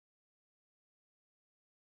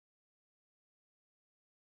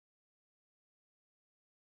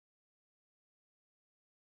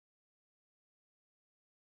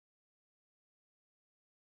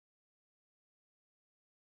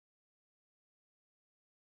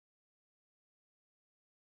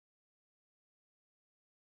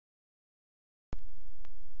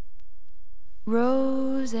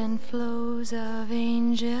Rows and flows of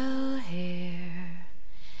angel hair,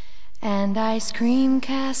 and ice cream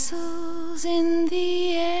castles in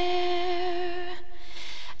the air,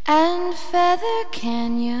 and feather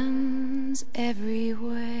canyons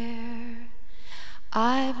everywhere.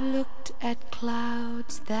 I've looked at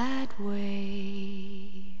clouds that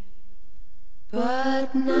way,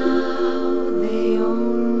 but now they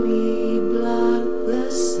only block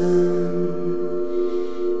the sun.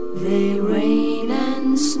 They rain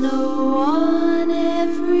and snow on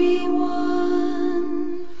everyone.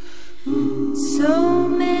 So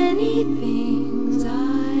many things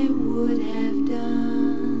I would have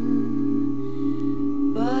done,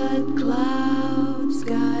 but clouds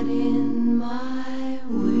got in my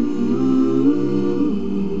way.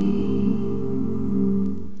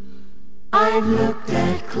 I've looked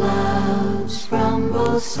at clouds from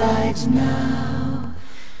both sides now,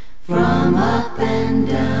 from up and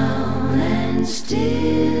down, and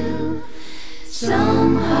still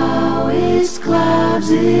somehow it's clouds'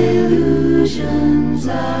 illusions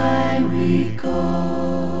I recall.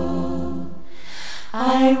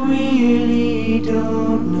 I really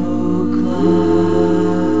don't know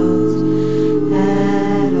clouds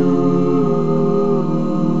at all.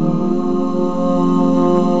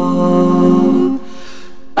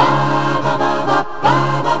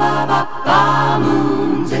 Ba-ba-ba-ba-ba-ba-ba-ba,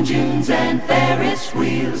 moons and Junes and Ferris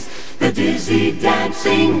wheels, the dizzy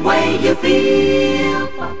dancing way you feel.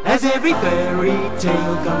 As every fairy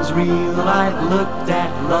tale comes real, I've looked at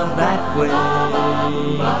love that way.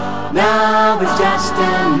 Now it's just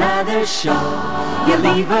another show. You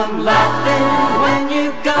leave them laughing when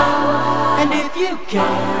you go, And if you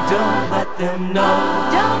care, don't let them know.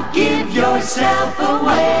 don't give yourself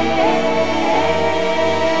away.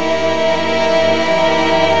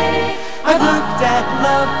 I've looked at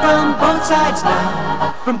love from both sides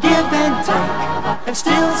now, from give and take, and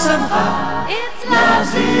still somehow It's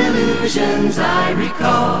love's illusions I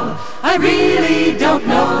recall. I really don't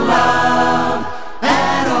know love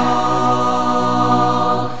at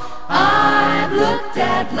all. I've looked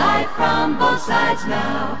at life from both sides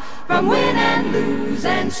now, from win and lose,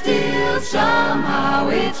 and still somehow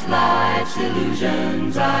it's life's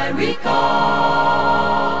illusions I recall.